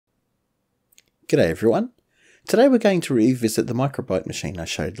G'day everyone. Today we're going to revisit the Microbyte machine I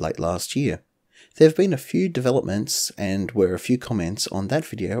showed late last year. There have been a few developments and were a few comments on that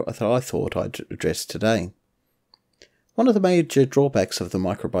video that I thought I'd address today. One of the major drawbacks of the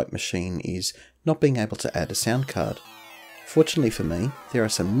Microbyte machine is not being able to add a sound card. Fortunately for me, there are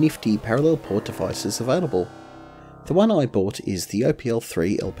some nifty parallel port devices available. The one I bought is the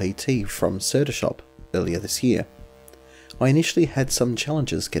OPL3 LPT from Certashop earlier this year. I initially had some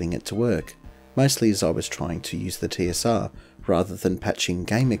challenges getting it to work, mostly as I was trying to use the TSR rather than patching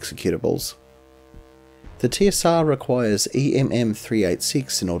game executables. The TSR requires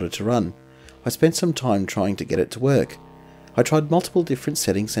EMM386 in order to run. I spent some time trying to get it to work. I tried multiple different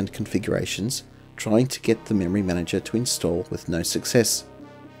settings and configurations, trying to get the memory manager to install with no success.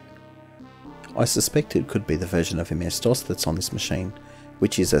 I suspect it could be the version of MS-DOS that's on this machine,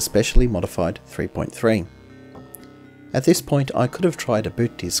 which is a specially modified 3.3. At this point I could have tried a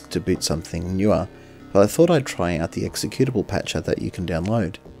boot disk to boot something newer, but I thought I'd try out the executable patcher that you can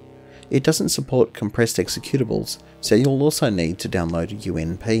download. It doesn't support compressed executables, so you'll also need to download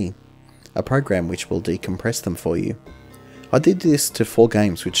UNP, a program which will decompress them for you. I did this to 4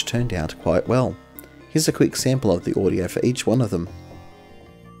 games which turned out quite well. Here's a quick sample of the audio for each one of them.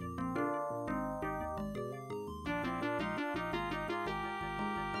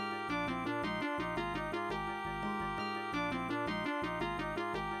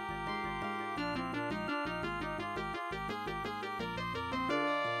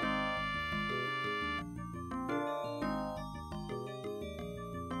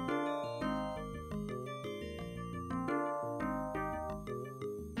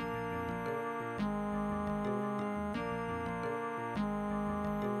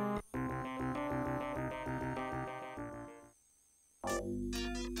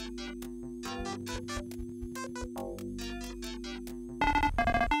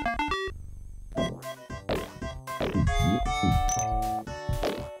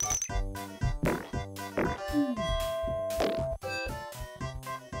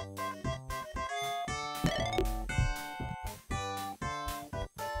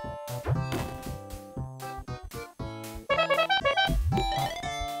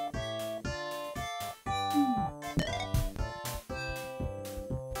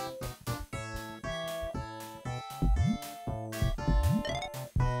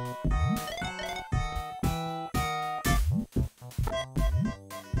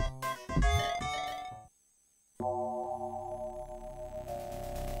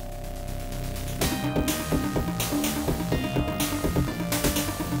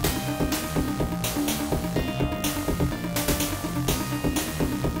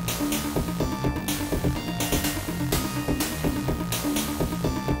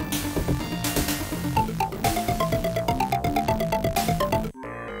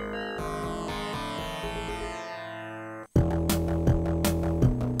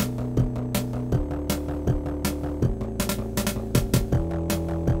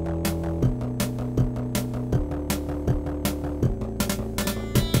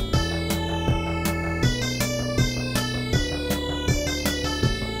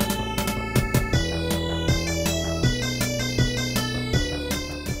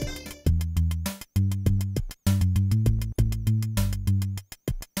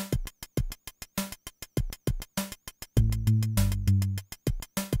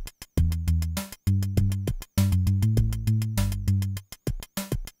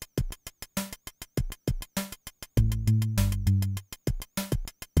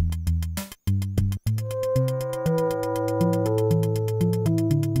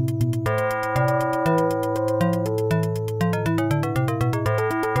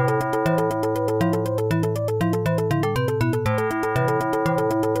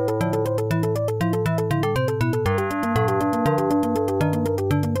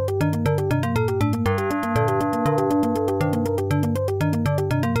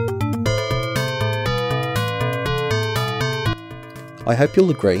 I hope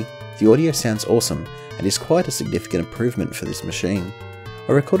you'll agree, the audio sounds awesome and is quite a significant improvement for this machine.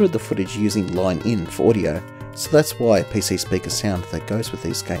 I recorded the footage using line in for audio, so that's why a PC speaker sound that goes with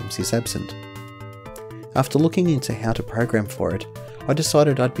these games is absent. After looking into how to program for it, I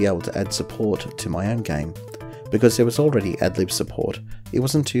decided I'd be able to add support to my own game. Because there was already AdLib support, it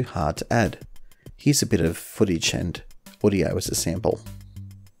wasn't too hard to add. Here's a bit of footage and audio as a sample.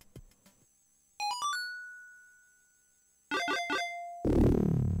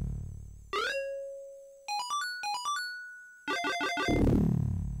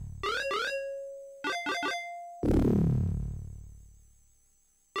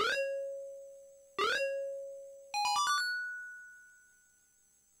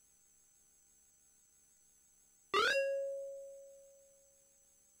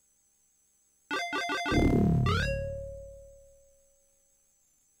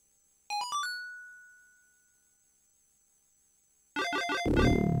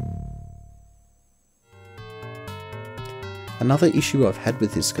 Another issue I've had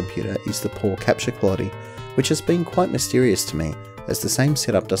with this computer is the poor capture quality, which has been quite mysterious to me, as the same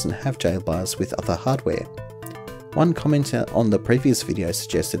setup doesn't have jailbars with other hardware. One commenter on the previous video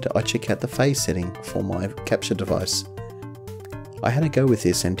suggested I check out the phase setting for my capture device. I had a go with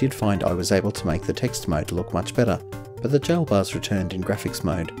this and did find I was able to make the text mode look much better, but the jailbars returned in graphics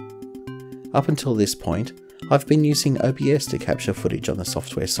mode. Up until this point, I've been using OBS to capture footage on the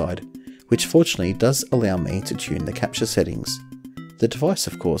software side, which fortunately does allow me to tune the capture settings. The device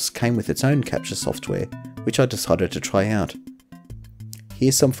of course came with its own capture software, which I decided to try out.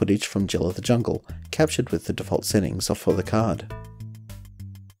 Here's some footage from Jill of the Jungle, captured with the default settings for the card.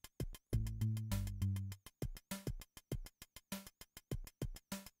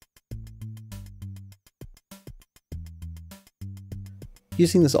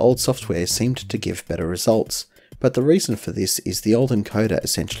 Using this old software seemed to give better results, but the reason for this is the old encoder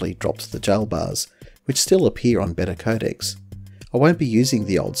essentially dropped the jailbars, which still appear on better codecs. I won't be using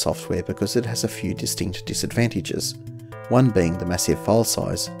the old software because it has a few distinct disadvantages, one being the massive file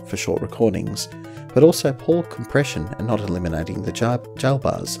size for short recordings, but also poor compression and not eliminating the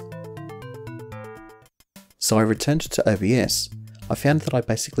jailbars. So I returned to OBS. I found that I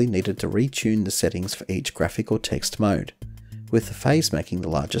basically needed to retune the settings for each graphic or text mode, with the phase making the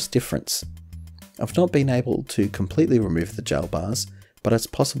largest difference. I've not been able to completely remove the jailbars, but it's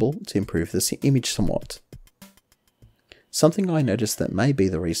possible to improve this image somewhat. Something I noticed that may be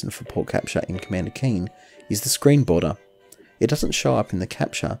the reason for poor capture in Commander Keen is the screen border. It doesn't show up in the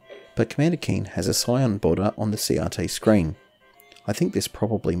capture, but Commander Keen has a cyan border on the CRT screen. I think this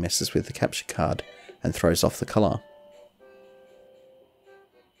probably messes with the capture card and throws off the colour.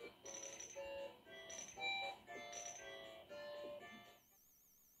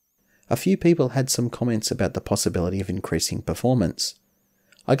 A few people had some comments about the possibility of increasing performance.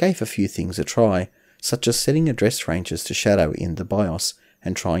 I gave a few things a try, such as setting address ranges to shadow in the BIOS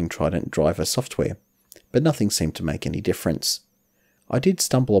and trying Trident driver software, but nothing seemed to make any difference. I did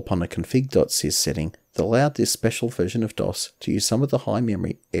stumble upon a config.sys setting that allowed this special version of DOS to use some of the high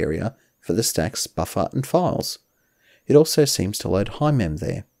memory area for the stack's buffer and files. It also seems to load HighMem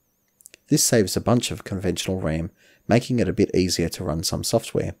there. This saves a bunch of conventional RAM, making it a bit easier to run some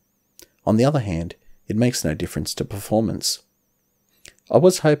software. On the other hand, it makes no difference to performance. I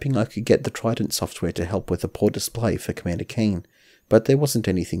was hoping I could get the Trident software to help with the poor display for Commander Keen, but there wasn't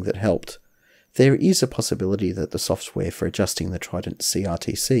anything that helped. There is a possibility that the software for adjusting the Trident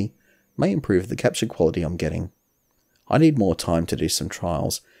CRTC may improve the capture quality I'm getting. I need more time to do some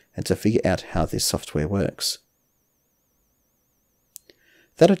trials and to figure out how this software works.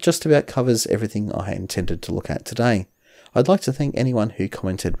 That just about covers everything I intended to look at today. I'd like to thank anyone who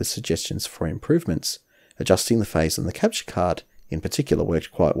commented with suggestions for improvements. Adjusting the phase on the capture card in particular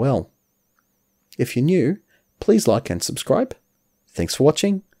worked quite well. If you're new, please like and subscribe. Thanks for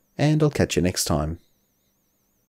watching, and I'll catch you next time.